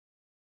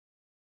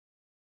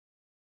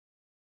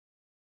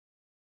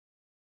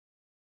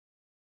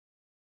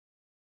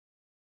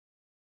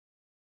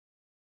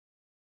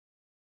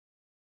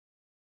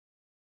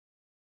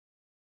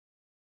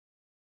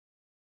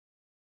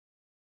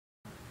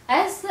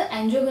As the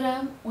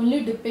angiogram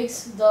only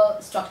depicts the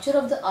structure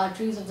of the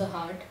arteries of the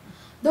heart,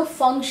 the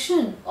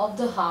function of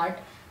the heart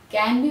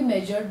can be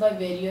measured by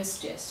various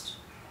tests.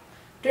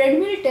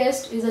 Treadmill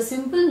test is a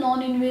simple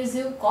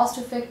non-invasive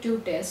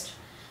cost-effective test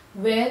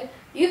where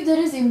if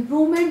there is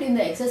improvement in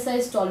the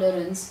exercise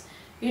tolerance,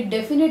 it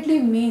definitely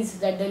means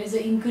that there is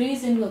an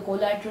increase in the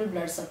collateral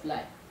blood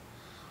supply.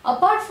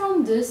 Apart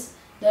from this,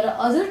 there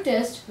are other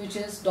tests which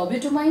is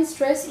dobutamine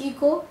stress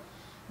echo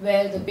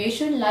where the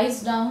patient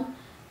lies down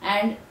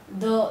and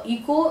the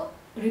echo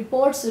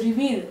reports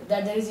reveal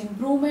that there is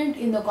improvement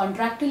in the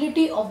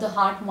contractility of the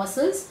heart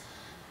muscles,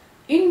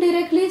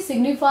 indirectly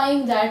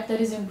signifying that there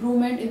is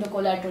improvement in the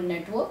collateral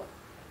network.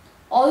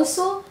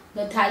 Also,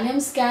 the thallium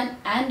scan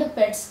and the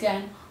PET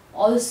scan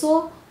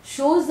also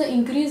shows the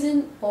increase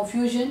in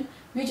perfusion,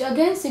 which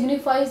again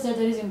signifies that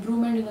there is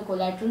improvement in the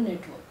collateral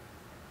network.